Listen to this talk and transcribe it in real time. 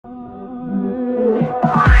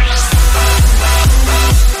Alright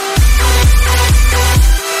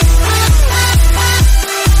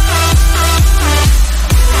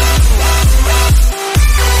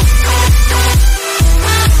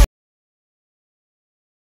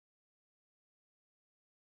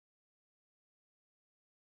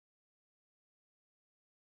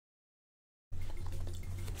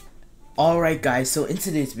guys, so in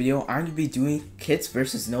today's video, I'm going to be doing kits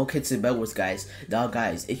versus no kits in Bedwars, guys. Now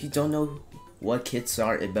guys, if you don't know what kits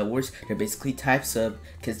are in Bedwars, they're basically types of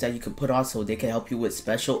kits that you can put on so they can help you with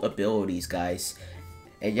special abilities, guys.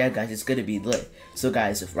 And yeah guys, it's going to be lit. So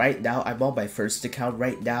guys, right now, I'm on my first account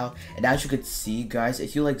right now. And as you can see guys,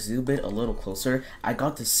 if you like zoom in a little closer, I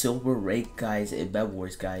got the silver rank guys in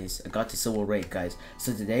Bedwars, guys. I got the silver rank, guys.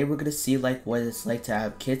 So today we're going to see like what it's like to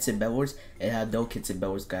have kits in Bedwars and have no kits in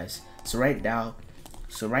Bedwars, guys. So right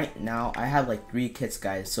now I have like 3 kits,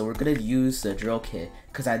 guys. So we're gonna use the drill kit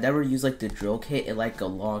because I never used like the drill kit in like a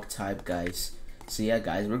long time, guys. So yeah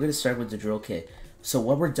guys, we're gonna start with the drill kit. So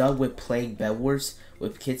when we're done with playing Bedwars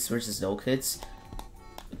with kits versus no kits,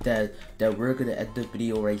 that we're gonna end the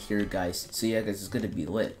video right here, guys. So yeah guys, it's gonna be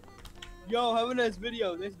lit. Yo, have a nice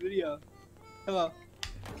video. Hello.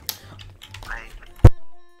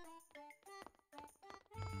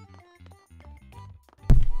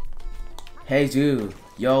 Hey dude,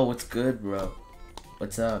 yo, what's good, bro?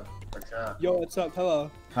 What's up? Yo, what's up?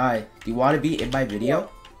 Hello. Hi, do you want to be in my video?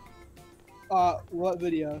 What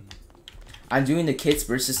video? I'm doing the kits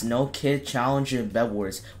versus no kit challenge in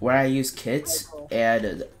Bedwars, where I use kits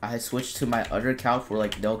and I switch to my other account for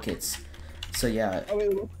like no kits. So yeah. Oh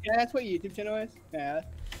wait, can I ask what your YouTube channel is? Yeah.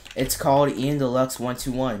 It's called Ian Deluxe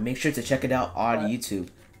 121. Make sure to check it out on YouTube.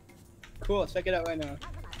 Cool, check it out right now.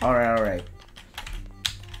 Alright.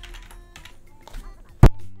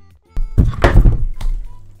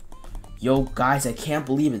 Yo guys, I can't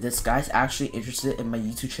believe it. This guy's actually interested in my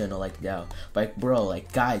YouTube channel like now. Like bro,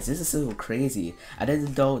 like guys, this is so crazy. I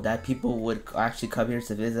didn't know that people would actually come here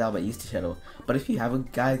to visit out my YouTube channel. But if you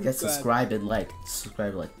haven't, guys, get subscribe and like.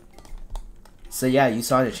 So yeah, you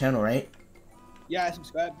saw the channel, right? Yeah, I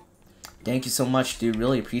subscribed. Thank you so much, dude.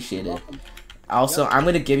 Really appreciate it. Also, I'm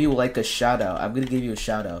gonna give you like a shout out. I'm gonna give you a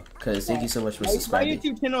shout out because thank you so much for subscribing. My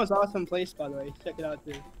YouTube channel is Awesomeplace, by the way. Check it out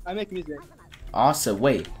too. I make music. Awesome.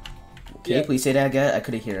 Wait. Can you please say that again? I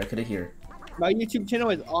couldn't hear. My YouTube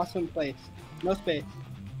channel is Awesomeplace. No space.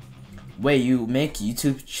 Wait, you make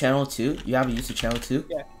YouTube channel too? You have a YouTube channel too?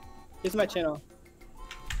 Yeah. This is my channel.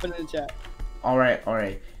 Put it in the chat. Alright.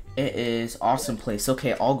 It is Awesomeplace.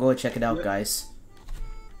 Okay, I'll go and check it out, guys.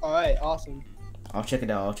 Alright, awesome. I'll check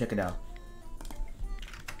it out.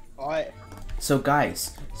 Alright. So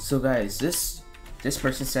guys, this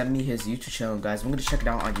person sent me his YouTube channel, guys. I'm gonna check it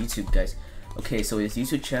out on YouTube, guys. Okay, so his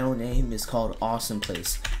YouTube channel name is called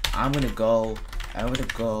Awesomeplace. I'm gonna go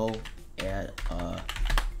and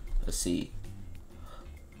let's see.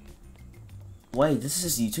 Wait, this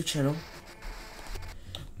is his YouTube channel.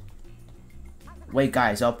 Wait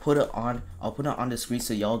guys, I'll put it on the screen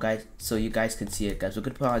so you guys can see it, guys. We're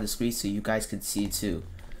gonna put it on the screen so you guys can see it too.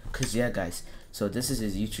 Cause yeah guys, so this is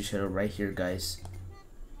his YouTube channel right here, guys.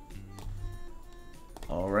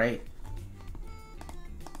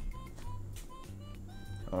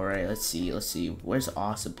 Alright, let's see. Where's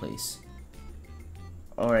Awesomeplace?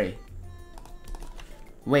 Alright.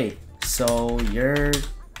 Wait, so your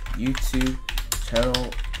YouTube channel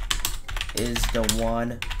is the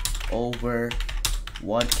one over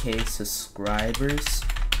 1K subscribers?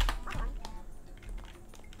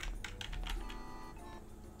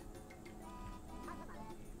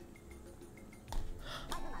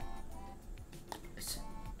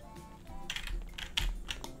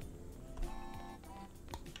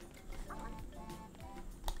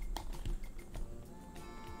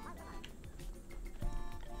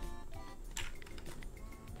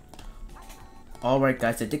 Alright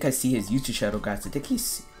guys, I think I see his YouTube channel, guys. I think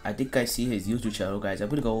I see his YouTube channel, guys. I'm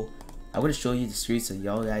gonna show you the streets so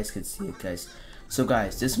y'all guys can see it, guys. So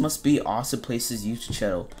guys, this must be Awesomeplace's YouTube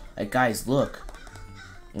channel. Like guys, look.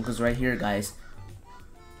 It goes right here, guys.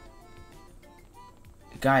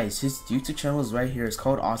 Guys, his YouTube channel is right here. It's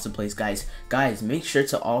called Awesomeplace, guys. Guys, make sure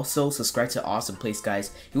to also subscribe to Awesomeplace, guys.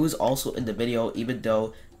 He was also in the video, even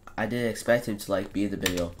though I didn't expect him to like be in the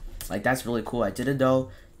video. Like that's really cool. I didn't know.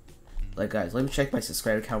 Like guys, let me check my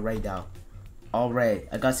subscriber count right now. Alright,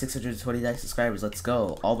 I got 629 subscribers. Let's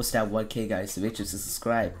go. Almost at 1K, guys. So make sure to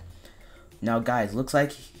subscribe. Now guys, looks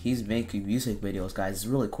like he's making music videos, guys. It's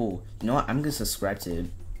really cool. You know what? I'm gonna subscribe to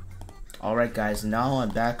him. Alright guys, now I'm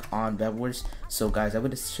back on Bedwars. So guys, I'm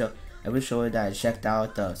gonna show you that I checked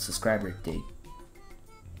out the subscriber thing.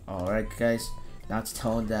 Alright guys, not to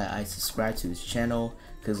tell him that I subscribe to his channel.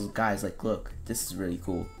 Cause guys, like, look, this is really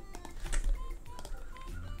cool.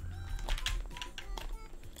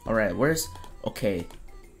 All right, where's okay?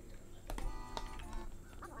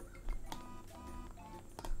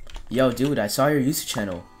 Yo, dude, I saw your YouTube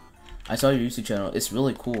channel. It's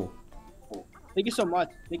really cool. Thank you so much.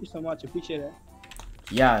 Thank you so much. Appreciate it.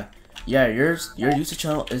 Yeah, your YouTube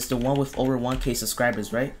channel is the one with over 1K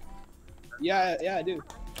subscribers, right? Yeah, I do.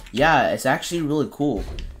 Yeah, it's actually really cool.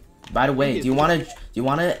 By the way, do you wanna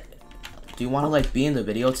like be in the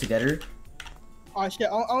video together? Oh shit!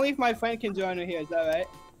 Only if my friend can join me here. Is that right?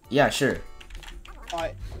 Yeah, sure.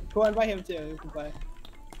 Alright, go invite him too. You can play.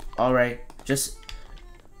 Alright, just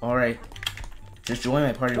join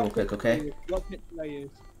my party real quick, okay? What pit should I use?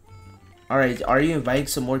 Alright, are you inviting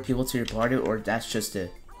some more people to your party, or that's just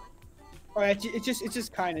it? Alright, it's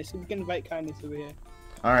just kindness. We can invite kindness over here.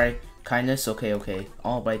 Alright, kindness, okay.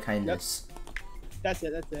 I'll invite kindness. Yep. That's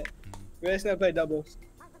it. We're just gonna play doubles.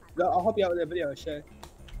 I'll help you out with the video, sure.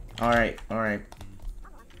 Alright.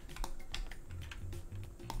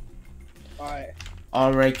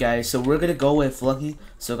 Alright guys, so we're gonna go with Lucky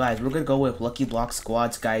Block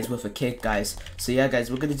squads, guys, with a kit, guys. So yeah, guys,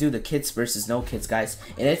 we're gonna do the kits versus no kits, guys.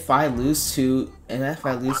 And if I lose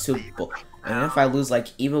like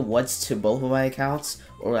even once to both of my accounts,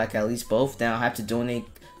 or like at least both, then I'll have to donate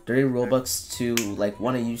 30 Robux to like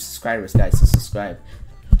one of you subscribers, guys, to subscribe.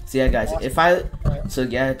 So yeah, guys,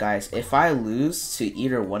 if I lose to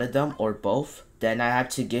either one of them or both, then I have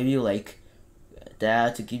to give you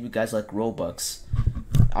guys like Robux.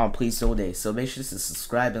 Please donate. So make sure to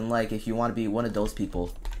subscribe and like if you want to be one of those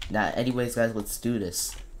people. Now, anyways, guys, let's do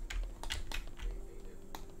this.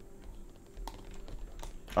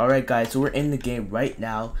 Alright, guys, so we're in the game right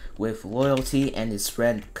now with Loyalty and his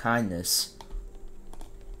friend Kindness.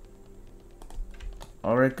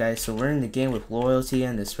 Alright, guys, so we're in the game with Loyalty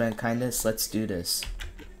and his friend Kindness. Let's do this.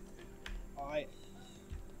 Alright.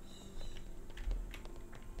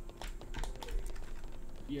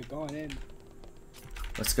 You're going in.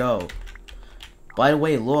 Let's go. By the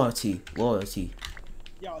way, Loyalty.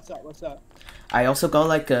 Yeah, what's up? I also got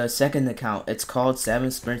like a second account. It's called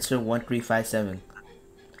 7Sprinter1357.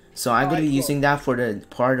 So I'm gonna be using that for the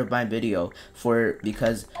part of my video for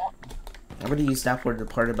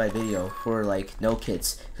like no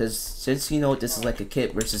kits, because since you know this is like a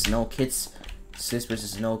kit versus no kits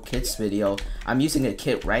video, I'm using a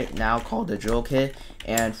kit right now called the drill kit,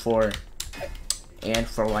 and for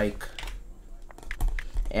like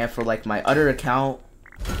my other account,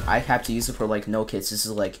 I have to use it for like no kits. This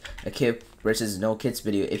is like a kit versus no kits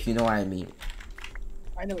video, if you know what I mean.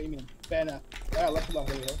 I know what you mean. Fair enough. Alright, let's go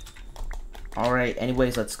here. Alright,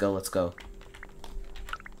 anyways, let's go.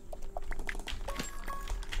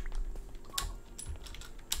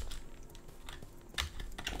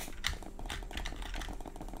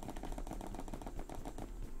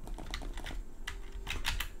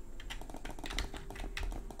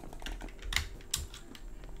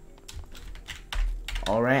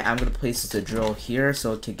 Alright, I'm gonna place the drill here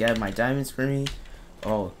so to get my diamonds for me.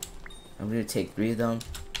 Oh, I'm gonna take 3 of them.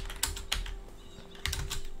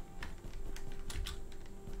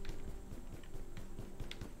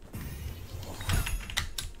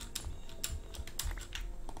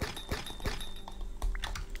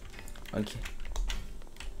 Okay.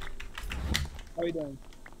 How are you doing?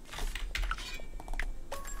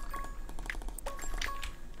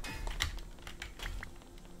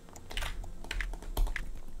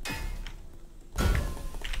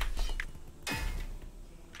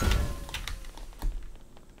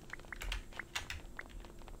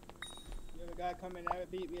 We have a guy coming. I have a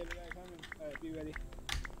beat. We have a guy coming. Alright, be ready.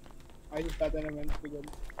 I just got that in. We're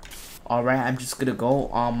good. Alright, I'm just gonna go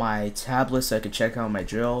on my tablet so I can check out my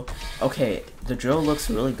drill. Okay, the drill looks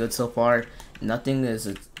really good so far. No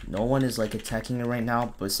one is like attacking it right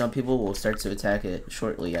now, but some people will start to attack it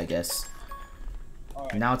shortly, I guess.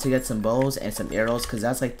 Right. Now to get some bows and some arrows, because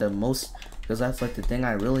that's like the thing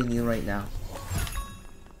I really need right now.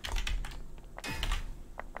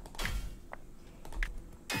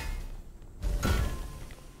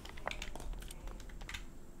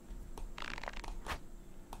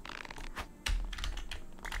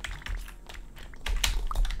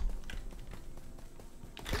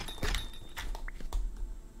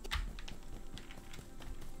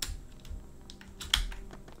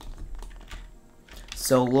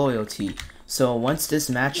 So Loyalty. So once this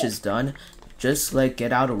match is done, just like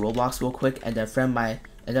get out of Roblox real quick and then friend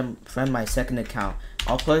my second account.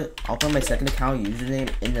 I'll put my second account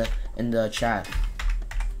username in the chat.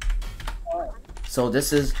 So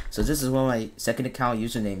this is what my second account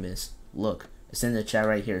username is. Look, It's in the chat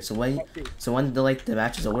right here. So when the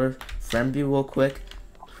match is over, friend me real quick,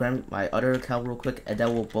 friend my other account real quick, and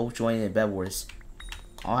then we'll both join in Bedwars.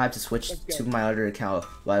 I'll have to switch to my other account.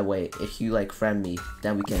 By the way, if you like friend me,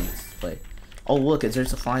 then we can play. Oh look,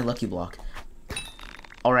 there's a flying lucky block.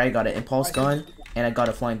 Alright, I got an impulse gun, and I got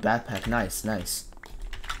a flying backpack. Nice, nice.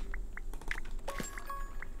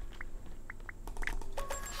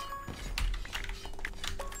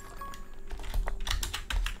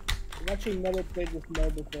 I've actually never played this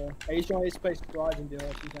mode before. I used to always play SkyWars and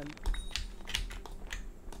Lucky Block.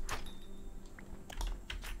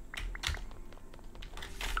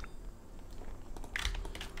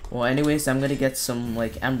 Well, anyways, I'm gonna get some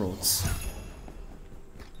like emeralds.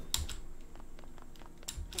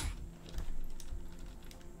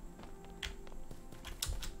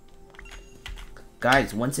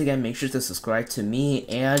 Guys, once again, make sure to subscribe to me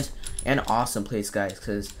and Awesomeplace, guys,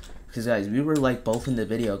 because guys, we were like both in the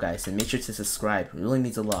video, guys, and make sure to subscribe. It really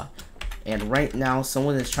means a lot. And right now,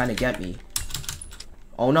 someone is trying to get me.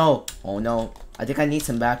 Oh no, oh no. I think I need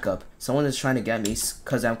some backup. Someone is trying to get me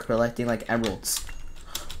because I'm collecting like emeralds.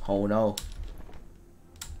 Oh no.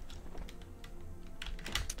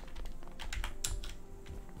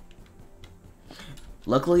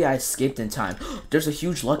 Luckily, I escaped in time. There's a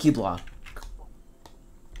huge lucky block.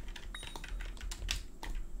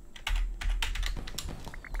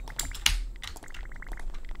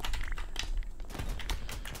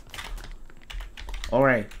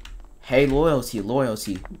 Alright. Hey,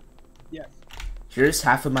 loyalty. Yes. Here's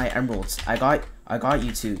half of my emeralds. I got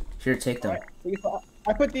you two. Here, take them. Right.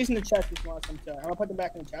 I put these in the chest if you want some to. I'm gonna put them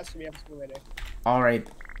back in the chest so we have to go later. Alright.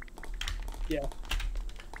 Yeah.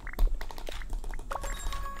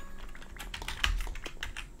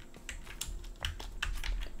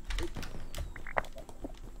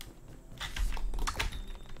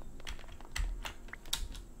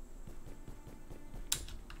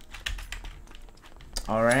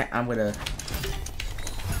 Alright, I'm gonna...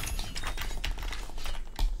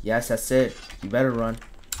 Yes, that's it. You better run.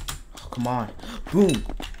 Oh, come on. Boom!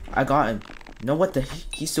 I got him. You know what?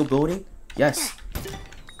 He's still building? Yes.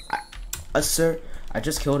 Sir. I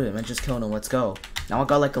just killed him. Let's go. Now I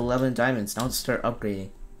got like 11 diamonds. Now let's start upgrading.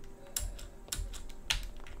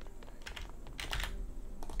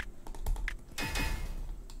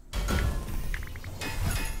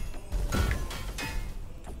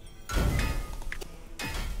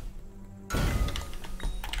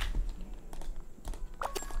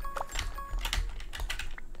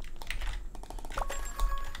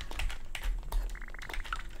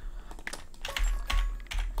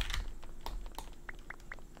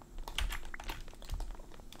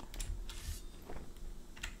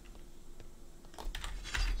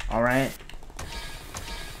 Alright.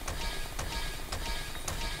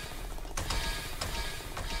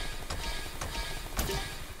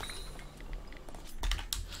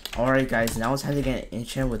 Alright guys, now it's time to get an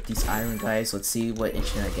enchant with these iron guys. Let's see what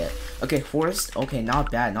enchant I get. Okay, forest. Okay,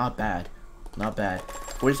 not bad.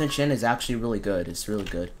 Forest enchant is actually really good. It's really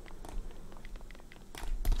good.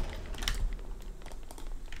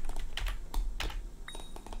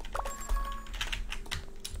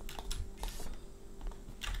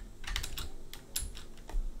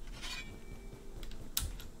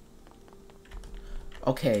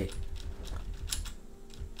 Okay.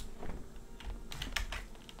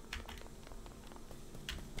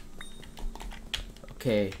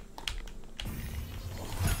 Okay.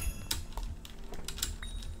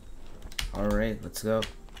 Alright, let's go.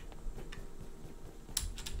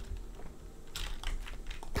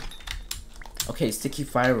 Okay, sticky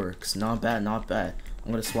fireworks. Not bad.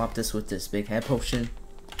 I'm gonna swap this with this big head potion.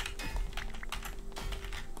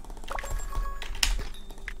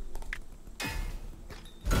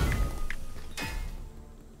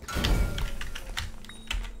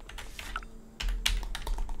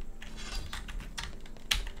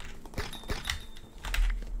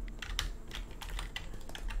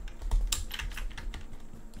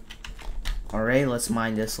 Alright, let's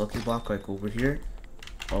mine this lucky block like over here.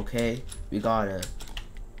 Okay, we got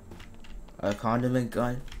a condiment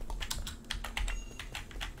gun.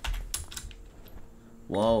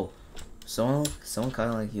 Whoa, someone kind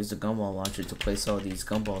of like used a gumball launcher to place all these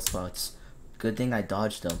gumball spots. Good thing I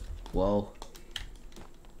dodged them. Whoa.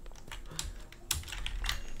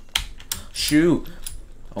 Shoot!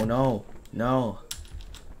 Oh no, no.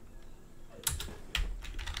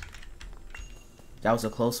 That was a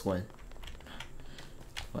close one.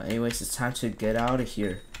 Well, anyways, it's time to get out of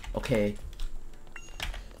here. Okay.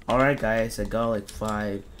 Alright guys, I got like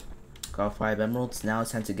 5 emeralds. Now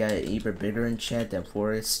it's time to get an even bigger enchant than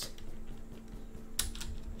forest.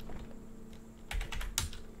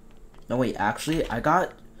 No wait, actually I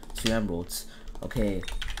got 2 emeralds. Okay,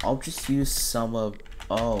 I'll just use some of,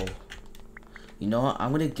 oh, you know what,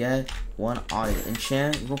 I'm gonna get one on an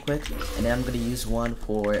enchant real quick, and then I'm gonna use one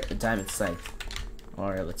for a diamond scythe.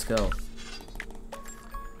 Alright, let's go.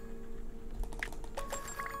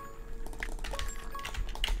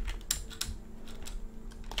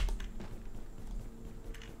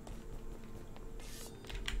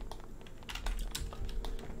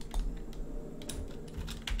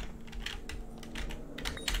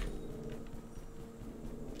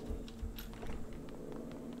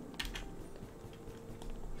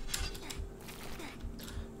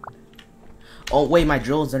 Oh wait, my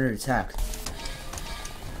drill is under attack.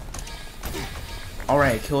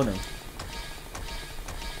 Alright, I killed him.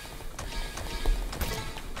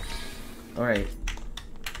 Alright.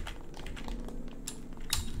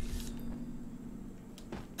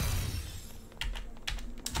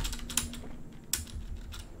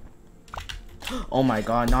 Oh my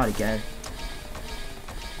god, not again.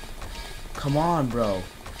 Come on, bro.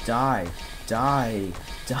 Die. Die.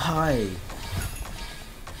 Die.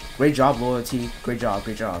 Great job, Loyalty. Great job,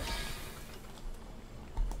 great job.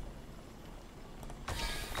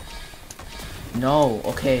 No,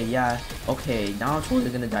 okay, yeah. Okay, now I'm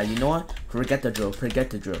totally gonna die. You know what? Forget the drill,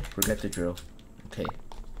 forget the drill, forget the drill. Okay.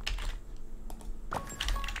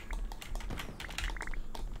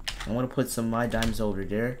 I want to put some of my diamonds over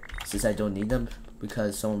there, since I don't need them,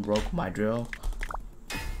 because someone broke my drill.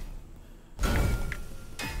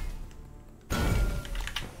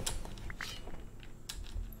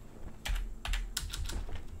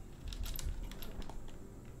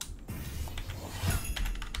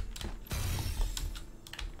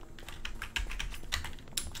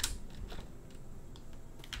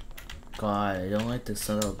 God, I don't like the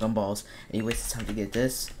son of gumballs. Anyways, it's time to get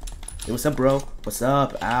this. Hey, what's up, bro? What's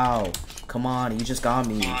up? Ow. Come on, you just got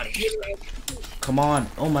me. Come on.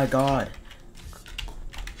 Oh my god.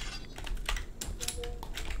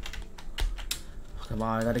 Come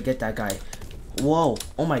on, I gotta get that guy. Whoa.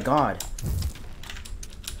 Oh my god.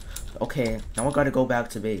 Okay, now I gotta go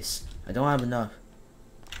back to base. I don't have enough.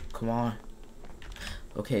 Come on.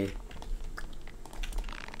 Okay.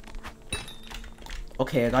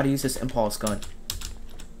 Okay, I gotta use this impulse gun.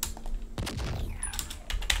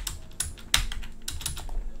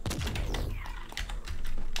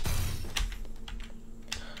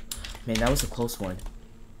 Man, that was a close one.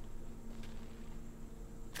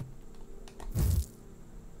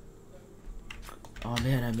 Oh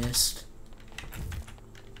man, I missed.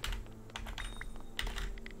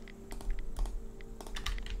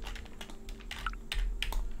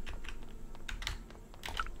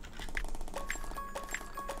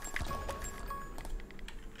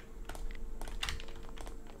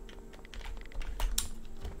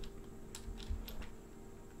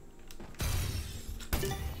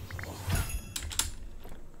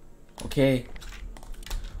 Okay.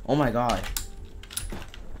 Oh my god.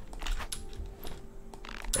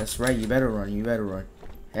 That's right, you better run, you better run.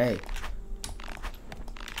 Hey.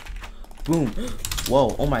 Boom.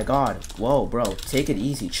 Whoa, oh my god. Whoa, bro, take it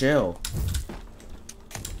easy, chill.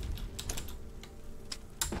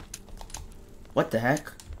 What the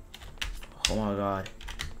heck? Oh my god.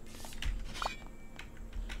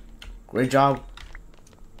 Great job.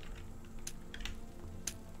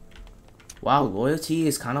 Wow, Loyalty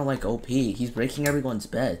is kind of like OP. He's breaking everyone's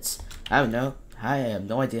beds. I have no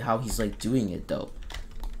idea how he's like doing it though.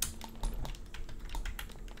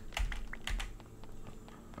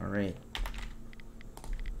 All right.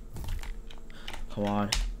 Come on.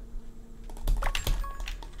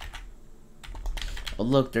 Oh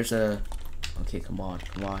look, there's a. Okay, come on,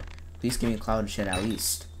 come on. Please give me a cloud enchant at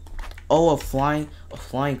least. Oh, a flying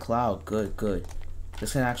cloud. Good, good.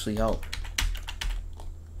 This can actually help.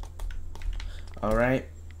 Alright,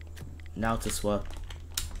 now to swap.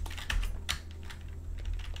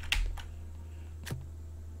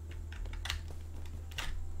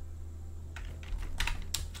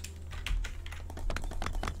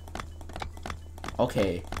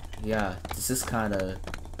 Okay, yeah, this is kinda...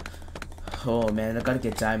 Oh man, I gotta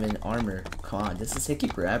get diamond armor. Come on, this is taking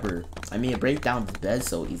forever. I mean, it breaks down the bed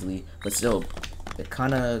so easily, but still, it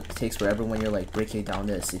kinda takes forever when you're like breaking down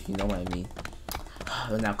this, if you know what I mean.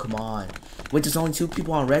 Now, come on. Wait, there's only 2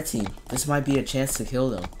 people on red team. This might be a chance to kill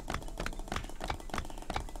them.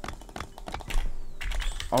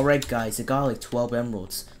 Alright guys, it got like 12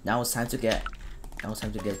 emeralds. Now it's time to get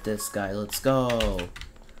this guy. Let's go.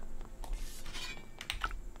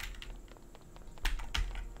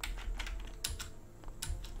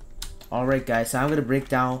 Alright guys, so I'm gonna break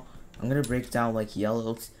down like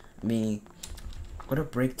yellow, I'm gonna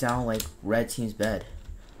break down like red team's bed.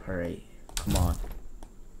 Alright, come on.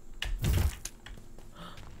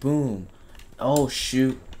 Boom. Oh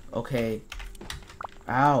shoot. Okay.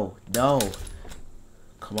 Ow, no.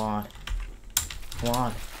 Come on. Come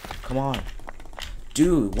on. Come on.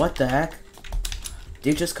 Dude, what the heck?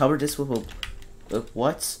 They just covered this with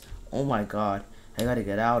what? Oh my god. I gotta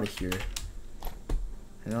get out of here.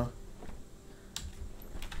 You know?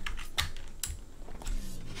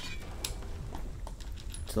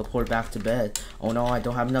 Teleport back to bed. Oh no, I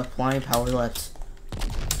don't have enough flying power left.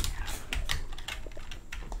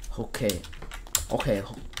 Okay. Okay.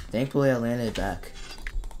 Thankfully I landed back.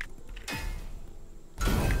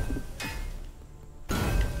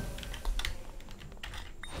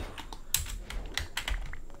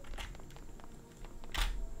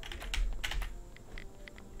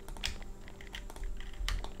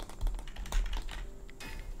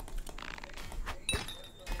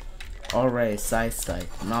 Alright, side.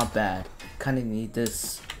 Not bad. Kinda need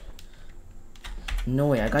this. No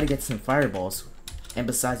way, I gotta get some fireballs. And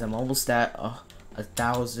besides, I'm almost at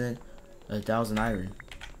 1,000 iron.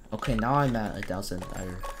 Okay, now I'm at 1,000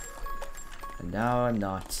 iron. And now I'm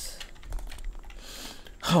not.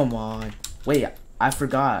 Come on. Wait, I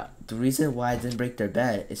forgot. The reason why I didn't break their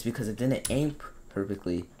bed is because I didn't aim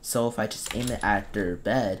perfectly. So if I just aim it at their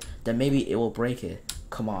bed, then maybe it will break it.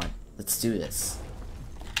 Come on, let's do this.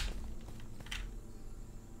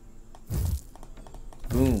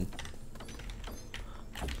 Boom.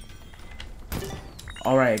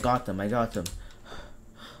 Alright, I got them.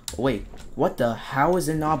 Wait, what the? How is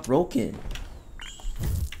it not broken?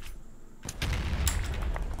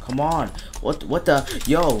 Come on. What the?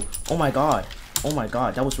 Yo. Oh my god. Oh my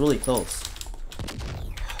god, that was really close.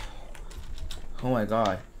 Oh my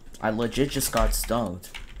god. I legit just got stung.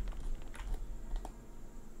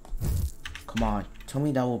 Come on. Tell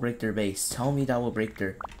me that will break their base. Tell me that will break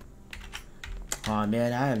their... Aw,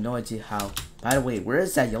 man, I have no idea how. By the way, where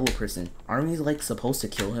is that yellow person? Aren't we like supposed to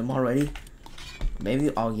kill him already? Maybe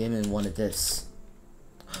I'll give him one of this.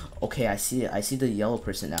 Okay, I see it. I see the yellow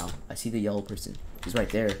person now. I see the yellow person. He's right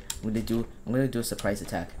there. I'm gonna do a surprise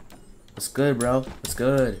attack. What's good, bro? What's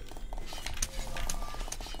good?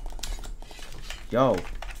 Yo.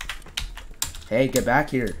 Hey, get back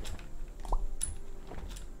here.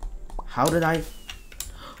 How did I...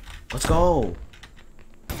 Let's go.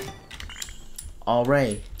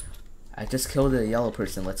 Alright. I just killed the yellow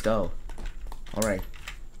person. Let's go. Alright.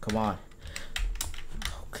 Come on.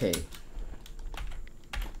 Okay.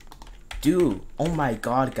 Dude. Oh my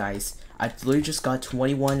god, guys. I literally just got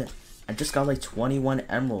 21. I just got like 21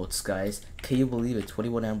 emeralds, guys. Can you believe it?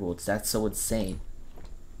 21 emeralds. That's so insane.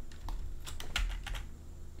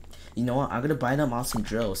 You know what? I'm gonna buy them awesome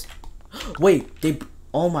drills. Wait. They...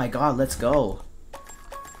 Oh my god. Let's go.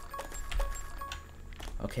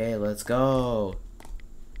 Okay, let's go.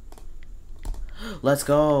 Let's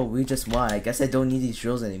go. We just won. I guess I don't need these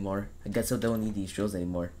drills anymore.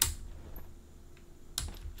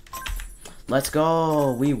 Let's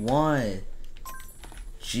go. We won.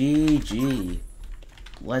 GG.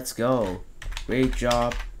 Let's go. Great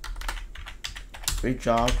job. Great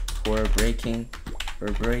job for breaking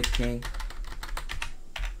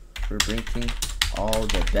all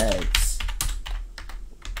the beds.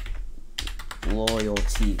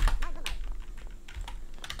 Loyalty.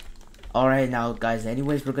 Alright, now guys,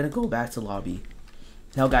 anyways, we're gonna go back to lobby.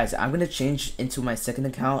 Now guys, I'm gonna change into my second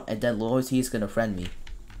account, and then Loyalty is gonna friend me.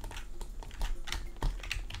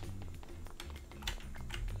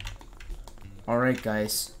 Alright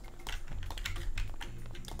guys,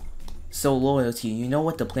 so Loyalty, you know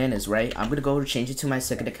what the plan is, right? I'm gonna go change it to my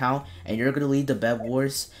second account, and you're gonna lead the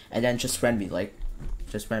Bedwars, and then just friend me, like,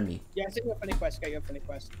 just friend me. Yeah, I sent you a funny quest. Got you a funny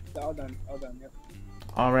quest. All done. Yep.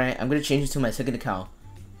 Alright, I'm gonna change it to my second account.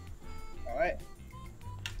 Alright.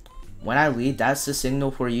 When I lead, that's the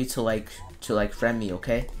signal for you to like friend me,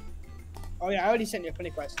 okay? Oh yeah, I already sent you a funny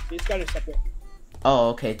quest. You just gotta separate. Oh,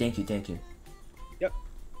 okay. Thank you. Yep.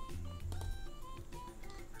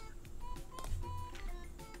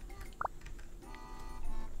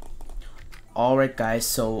 Alright guys,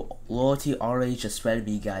 so Loyalty already just friended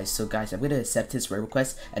me, guys. So guys, I'm gonna accept his friend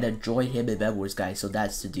request and then join him in Bedwars, guys. So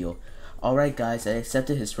that's the deal. Alright guys, I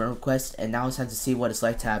accepted his friend request, and now it's time to see what it's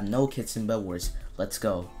like to have no kids in Bedwars. Let's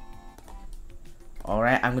go.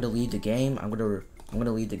 Alright, I'm gonna lead the game. I'm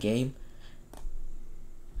gonna lead the game.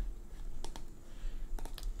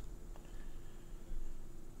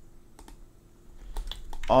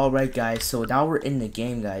 Alright guys, so now we're in the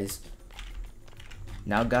game, guys.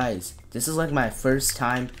 Now guys, this is like my first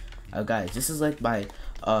time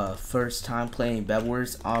first time playing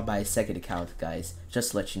Bedwars on my second account, guys.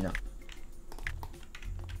 Just to let you know.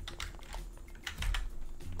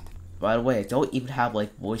 By the way, I don't even have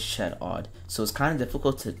like voice chat on, so it's kind of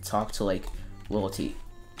difficult to talk to like Loyalty.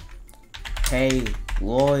 Hey,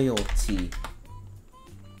 Loyalty.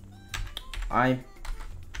 I'm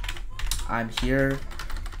here.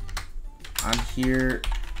 I'm here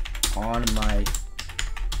on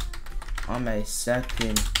my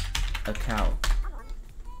second account.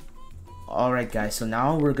 Alright guys, so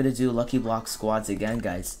now we're gonna do Lucky Block squads again,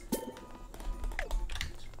 guys.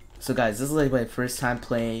 So guys, this is like my first time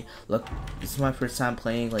playing. Look, this is my first time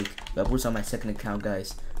playing like Bedwars on my second account,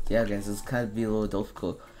 guys. So yeah, guys, this kind of be a little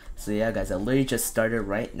difficult. So yeah, guys, I literally just started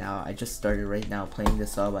right now. I just started right now playing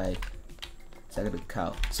this on my second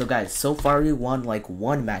account. So guys, so far we won like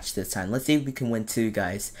 1 match this time. Let's see if we can win 2,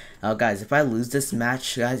 guys. Guys, if I lose this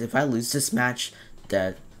match, then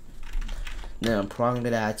I'm probably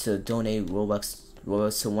gonna have to donate Robux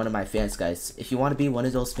to one of my fans, guys. If you want to be one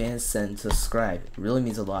of those fans, then subscribe. It really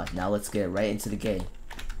means a lot. Now let's get right into the game.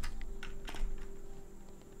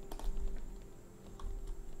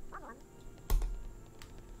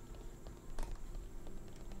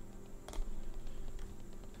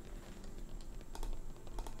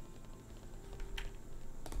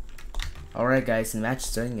 Alright guys, the match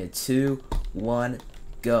starting at 2, 1,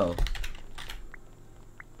 go.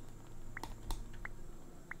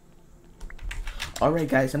 Alright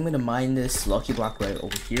guys, I'm gonna mine this Lucky Block right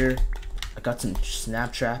over here. I got some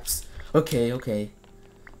snap traps. Okay.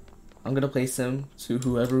 I'm gonna place them to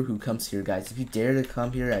whoever who comes here, guys. If you dare to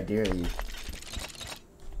come here, I dare you.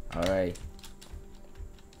 Alright.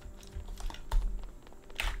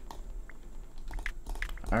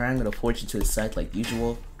 Alright, I'm gonna force you to the side like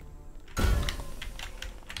usual.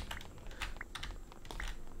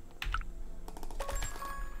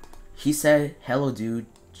 He said, hello dude,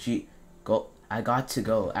 I got to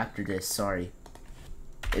go after this, sorry.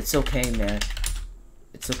 It's okay, man.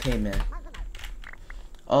 It's okay, man.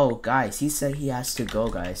 Oh, guys, he said he has to go,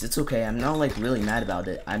 guys. It's okay, I'm not, like, really mad about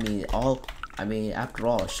it. I mean, after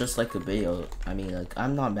all, it's just like a video. I mean, like,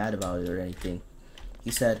 I'm not mad about it or anything. He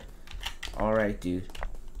said, alright, dude.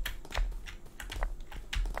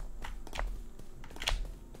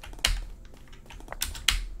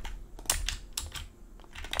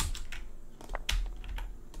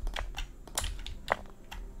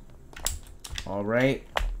 Alright,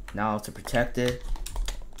 now to protect it.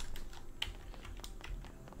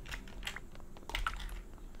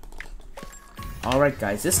 Alright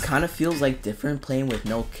guys, this kind of feels like different playing with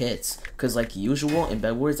no kits. Cause like usual in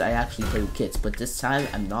Bedwars I actually play with kits, but this time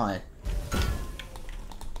I'm not.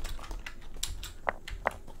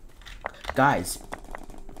 Guys,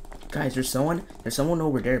 there's someone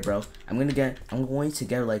over there, bro. I'm going to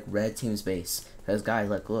get like red team's base. Cause guys,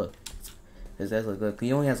 like look. Look,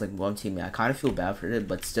 he only has like 1 teammate. I kind of feel bad for it,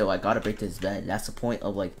 but still, I gotta break this bed. That's the point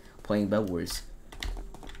of like playing Bedwars.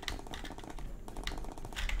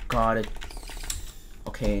 Got it.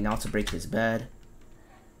 Okay, now to break his bed.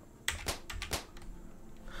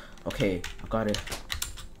 Okay, I got it.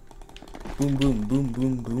 Boom, boom, boom,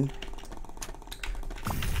 boom, boom.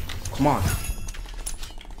 Come on.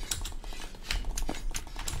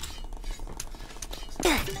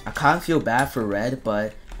 I kind of feel bad for Red,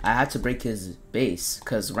 but I had to break his base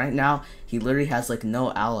because right now he literally has like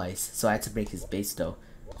no allies, so I had to break his base though.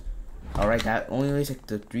 Alright, that only leaves like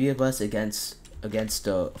the 3 of us against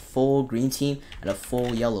a full green team and a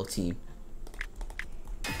full yellow team.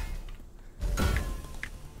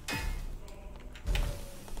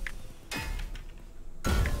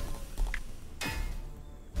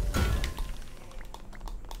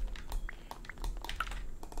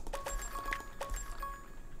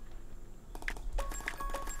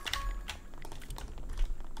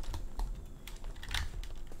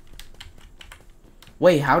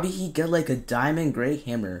 Wait, how did he get like a diamond gray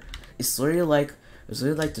hammer? It's literally like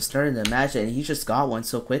the start of the match and he just got one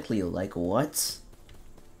so quickly. Like what?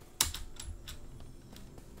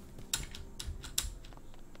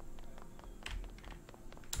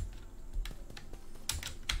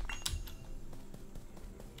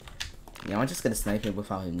 Yeah, I'm just gonna snipe him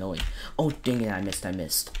without him knowing. Oh dang it, I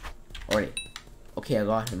missed. Alright. Okay, I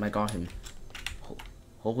got him.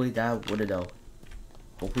 Hopefully that would've know.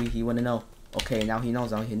 Hopefully he wouldn't know. Okay, now he knows,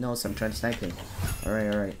 so I'm trying to snipe him.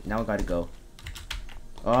 Alright, now I gotta go.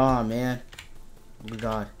 Oh man. Oh my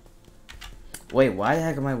god. Wait, why the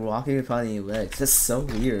heck am I walking without any legs? That's so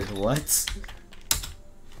weird, what?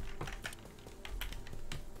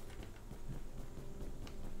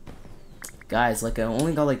 Guys, like I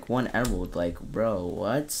only got like 1 emerald, like bro,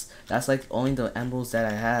 what? That's like only the emeralds that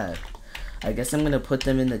I have. I guess I'm gonna put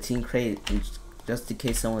them in the team crate just in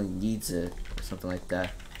case someone needs it or something like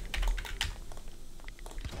that.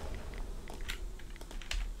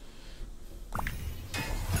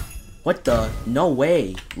 What the? No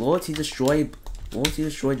way. Loyalty destroyed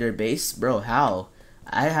their base? Bro, how?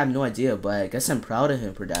 I have no idea, but I guess I'm proud of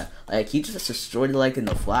him for that. Like, he just destroyed it like in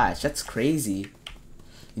the flash. That's crazy.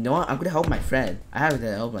 You know what? I'm gonna help my friend. I have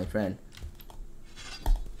to help my friend.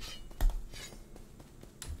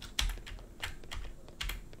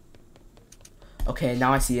 Okay,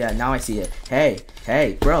 now I see it. Now I see it.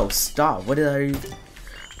 Hey, bro, stop. What are you?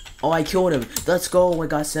 Oh, I killed him. Let's go. I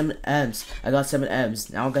got 7 M's.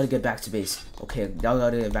 Now I gotta get back to base. Okay, now I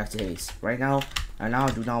gotta get back to base. Right now, I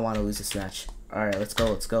do not want to lose this match. Alright, let's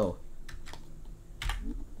go.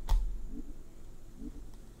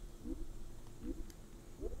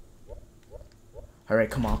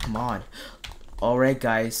 Alright, come on. Alright,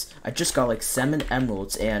 guys. I just got like 7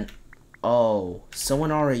 emeralds and... Oh,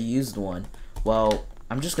 someone already used one. Well,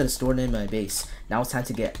 I'm just gonna store it in my base. Now it's time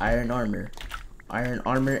to get iron armor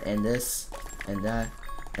and this and that,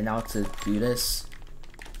 and now to do this.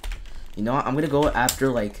 You know what? I'm gonna go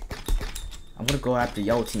after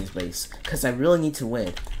yellow team's base because I really need to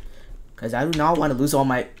win. Because I do not want to lose all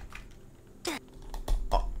my...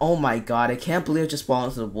 Oh my god, I can't believe I just fallen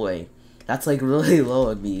into the void. That's like really low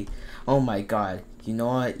of me. Oh my god. You know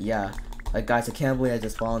what? Yeah. Like guys, I can't believe I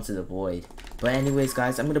just fall into the void. But anyways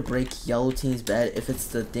guys, I'm gonna break yellow team's bed if it's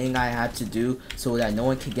the thing I had to do so that no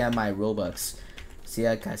one can get my Robux. See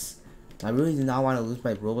ya guys. I really do not want to lose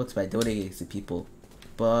my Robux by donating to people.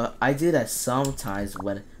 But I do that sometimes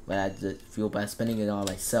when I feel bad spending it on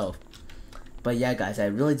myself. But yeah guys, I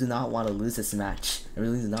really do not want to lose this match. I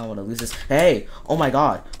really do not want to lose this. Hey! Oh my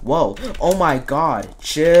god! Whoa! Oh my god!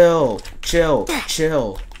 Chill!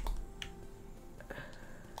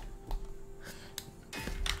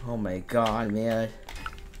 Oh my god, man.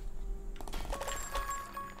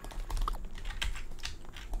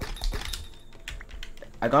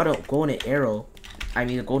 I got a golden arrow. I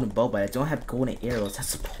mean a golden bow, but I don't have golden arrows.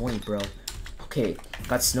 That's the point, bro. Okay,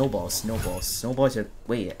 got snowballs. Snowballs are...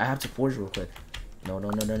 Wait, I have to forge real quick.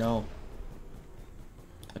 No.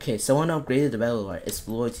 Okay, someone upgraded the battle art. It's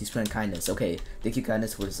loyalty, strength, kindness. Okay, thank you,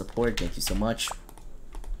 kindness, for the support. Thank you so much.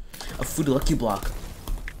 A food lucky block.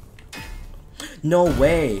 No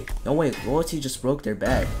way. Loyalty just broke their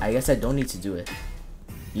bed. I guess I don't need to do it.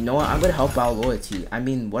 You know what? I'm gonna help out loyalty. I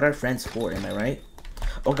mean, what are friends for? Am I right?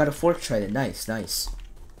 Oh, got a fork trident. Nice.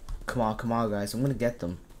 Come on, guys. I'm gonna get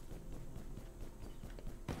them.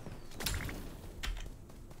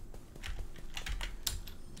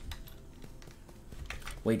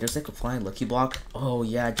 Wait, there's like a flying lucky block. Oh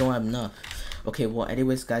yeah, I don't have enough. Okay, well,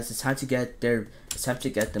 anyways, guys, it's time to get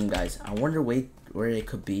them, guys. I wonder where it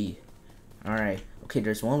could be. All right. Okay,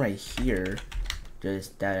 there's one right here.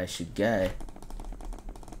 That I should get.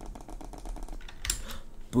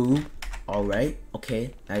 Boom. All right.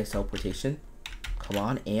 Okay. Nice teleportation. Come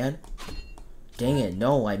on, and dang it!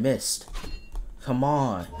 No, I missed. Come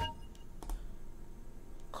on.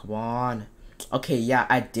 Okay, yeah,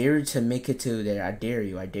 I dare you to make it to there. I dare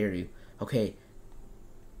you. Okay.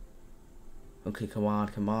 Okay, come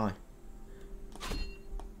on.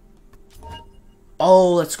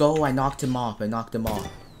 Oh, let's go. I knocked him off.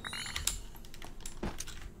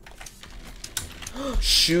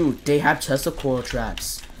 Shoot, they have Tesla coil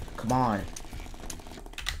traps. Come on.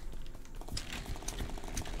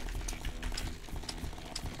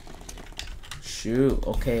 Shoot.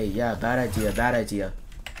 Okay, yeah, bad idea.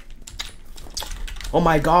 Oh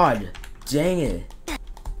my god. Dang it.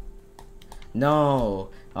 No.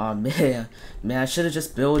 Oh man, I should have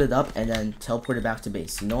just built it up and then teleported back to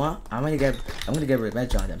base. You know what? I'm gonna get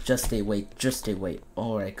revenge on them. Just stay wait.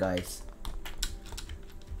 Alright guys.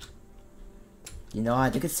 You know, I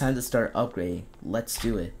think it's time to start upgrading. Let's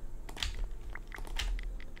do it.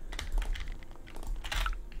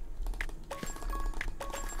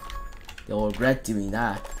 You'll regret doing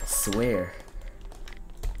that, I swear.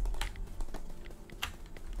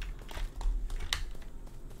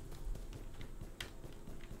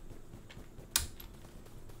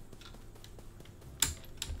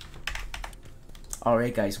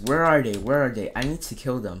 Alright guys, where are they? I need to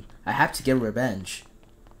kill them. I have to get revenge.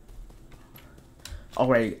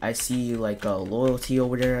 Alright, I see like loyalty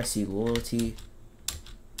over there. I see loyalty.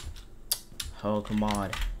 Oh, come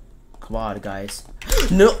on, guys.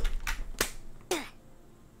 No!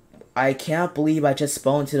 I can't believe I just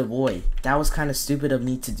spawned into the void. That was kind of stupid of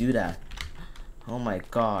me to do that. Oh my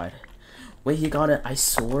god. Wait, he got an ice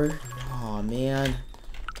sword? Oh man.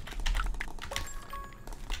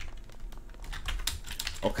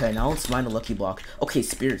 Okay, now let's mine a lucky block. Okay,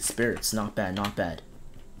 spirits, not bad.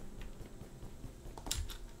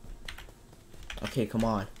 Okay, come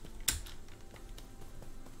on.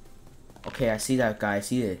 Okay, I see that guy. I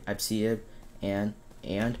see it. And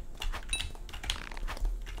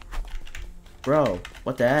Bro,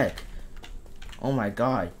 what the heck? Oh my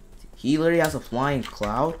god. He literally has a flying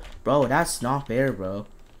cloud? Bro, that's not fair, bro.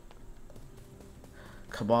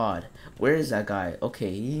 Come on. Where is that guy?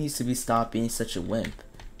 Okay, he needs to be stopped being such a wimp.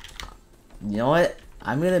 You know what?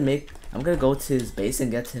 I'm gonna go to his base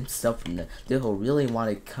and get him stuff from there. Dude, he'll really want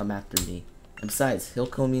to come after me. And besides, he'll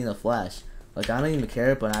kill me in a flash. Like, I don't even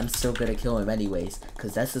care, but I'm still gonna kill him anyways.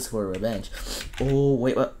 Because that's just for revenge. Oh,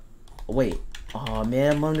 wait, what? Wait. Oh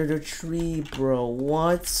man, I'm under the tree, bro.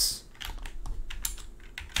 What?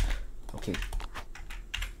 Okay.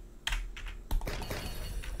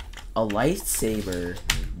 A lightsaber.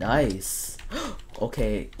 Nice.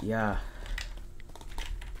 Okay, yeah.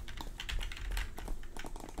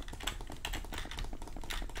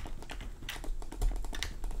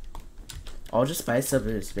 I'll just spice up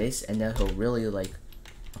his base and then he'll really like,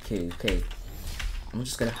 okay. I'm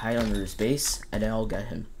just gonna hide under his base and then I'll get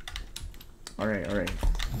him. Alright.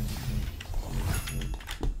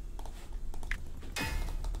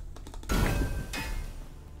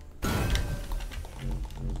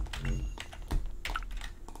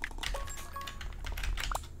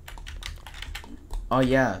 Oh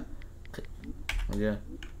yeah.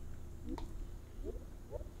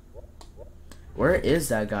 Where is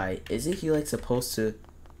that guy? Isn't he like supposed to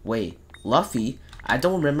wait, Luffy? I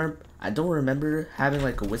don't remember having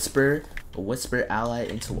like a whisper ally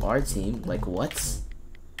into our team. Like what?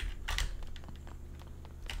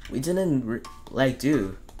 We didn't like,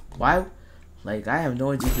 dude. Why? Like, I have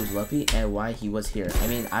no idea who's Luffy and why he was here. I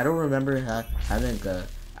mean, I don't remember having a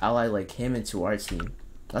ally like him into our team.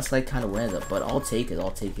 That's like kind of random, but I'll take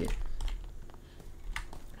it.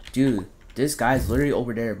 Dude, this guy's literally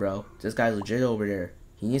over there, bro. This guy's legit over there.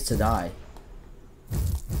 He needs to die.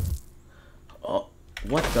 Oh,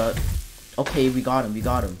 what the? Okay, we got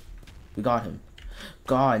him.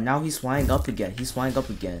 God, now he's flying up again.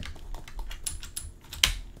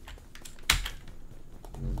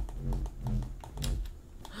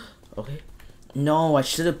 Okay. No, I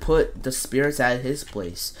should have put the spirits at his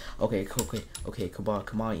place. Okay,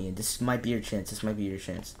 come on, Ian. This might be your chance.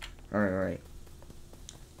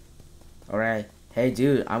 Alright. Hey,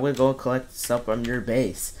 dude, I'm gonna go collect stuff from your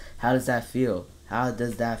base. How does that feel? How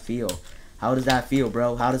does that feel,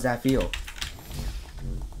 bro? How does that feel?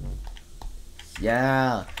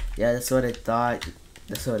 Yeah, that's what I thought.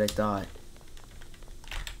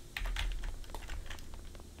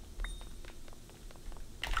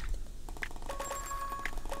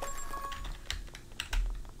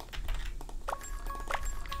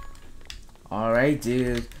 Alright,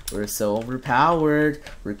 dude. We're so overpowered.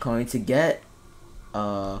 We're going to get...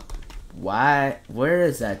 Why? Where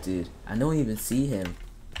is that dude? I don't even see him.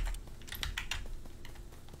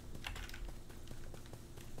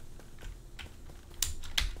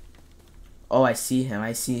 Oh, I see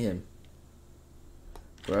him.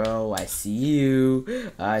 Bro, I see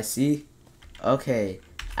you. I see. Okay.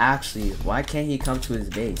 Actually, why can't he come to his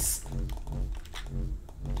base?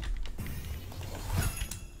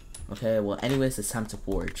 Okay, well, anyways, it's time to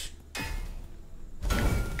forge.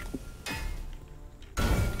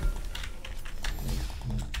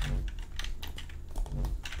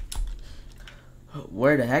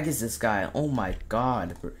 Where the heck is this guy? Oh my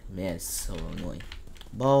god. Man, it's so annoying.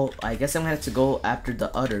 Well, I guess I'm gonna have to go after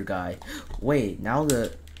the other guy. Wait, now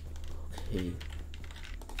the... Okay.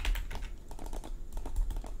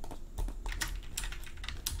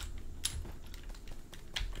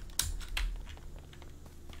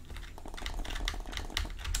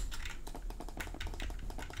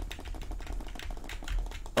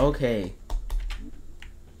 Okay.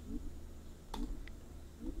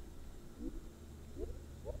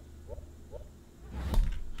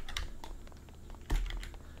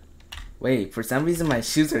 Wait, for some reason my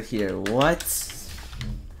shoes are here. What?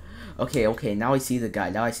 Okay, now I see the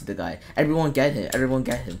guy. Everyone get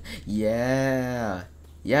him. Yeah.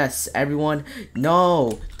 Yes, everyone.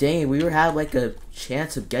 No. Dang, we would have like a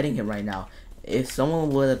chance of getting him right now. If someone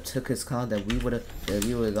would have took his clown, then we would have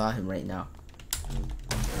got him right now.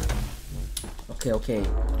 Okay.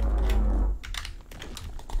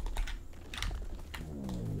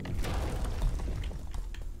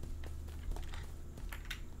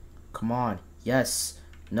 Come on. Yes.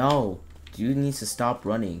 No. Dude needs to stop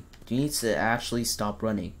running. Dude needs to actually stop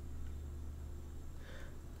running.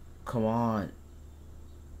 Come on.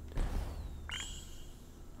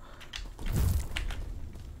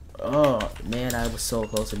 Oh, man, I was so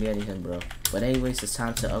close to getting him, bro. But anyways, it's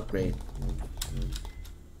time to upgrade.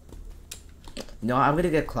 No, I'm gonna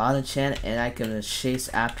get Cloud Enchant and I can chase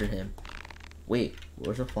after him. Wait,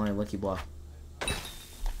 where's the flying Lucky Block?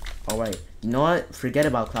 Alright, you know what? Forget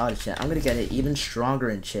about cloud enchant. I'm gonna get an even stronger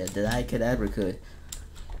enchant than I could ever could.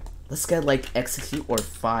 Let's get like execute or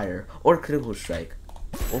fire or critical strike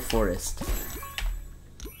or forest.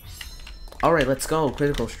 Alright, let's go.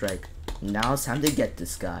 Critical strike. Now it's time to get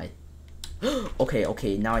this guy.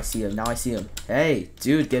 Okay, now I see him. Hey,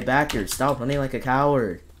 dude, get back here. Stop running like a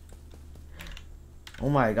coward. Oh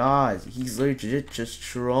my god, he's legit just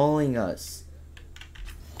trolling us.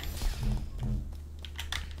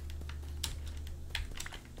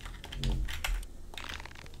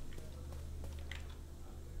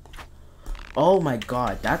 Oh my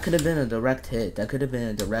god, that could have been a direct hit. You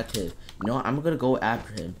know what? I'm gonna go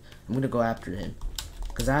after him.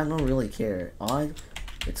 Because I don't really care.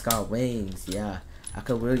 It's got wings. Yeah, I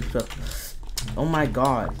could really put. Oh my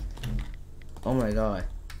god.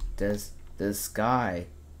 This guy.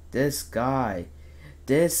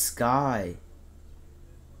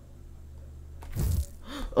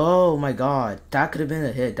 Oh my god, that could have been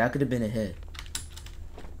a hit.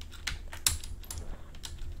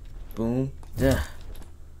 Boom. Duh.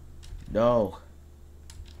 No.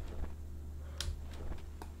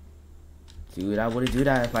 Dude, I wouldn't do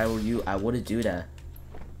that if I were you. I wouldn't do that.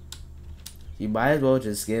 You might as well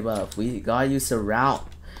just give up. We gotta use surround.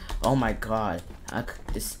 Oh my god.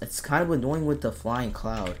 It's kind of annoying with the flying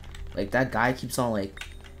cloud. Like, that guy keeps on, like,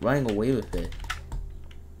 running away with it.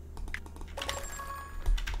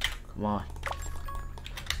 Come on.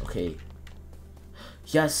 Okay.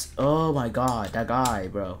 Yes. Oh my god. That guy,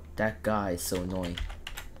 bro. That guy is so annoying.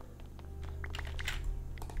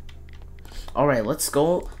 Alright, let's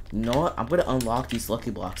go. You know what? I'm gonna unlock these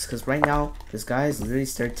lucky blocks. Because right now, this guy is literally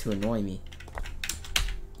starting to annoy me.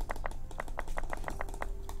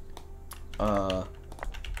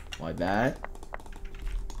 My bad.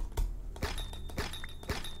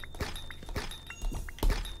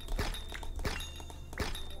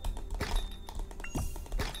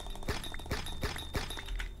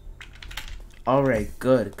 Alright,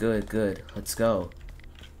 good. Let's go.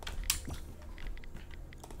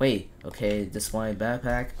 Wait, okay, this one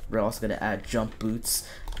backpack. We're also gonna add jump boots.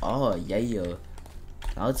 Oh, yeah.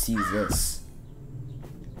 Now let's use this.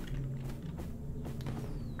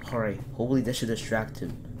 Alright, hopefully this should distract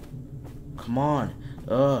him. Come on.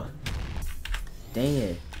 Ugh. Dang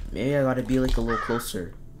it. Maybe I gotta be like a little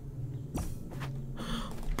closer.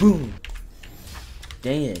 Boom.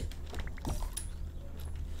 Dang it.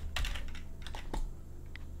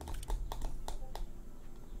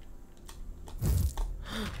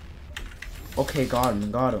 Okay, got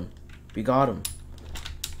him. We got him.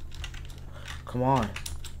 Come on.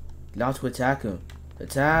 Now to attack him.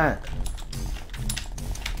 Attack.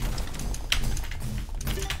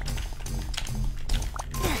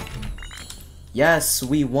 Yes,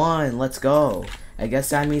 we won. Let's go. I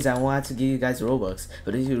guess that means I won't have to give you guys Robux.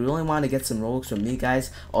 But if you really want to get some Robux from me, guys,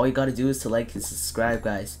 all you gotta do is to like and subscribe,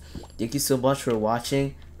 guys. Thank you so much for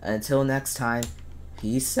watching. Until next time,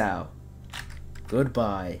 peace out.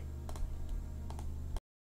 Goodbye.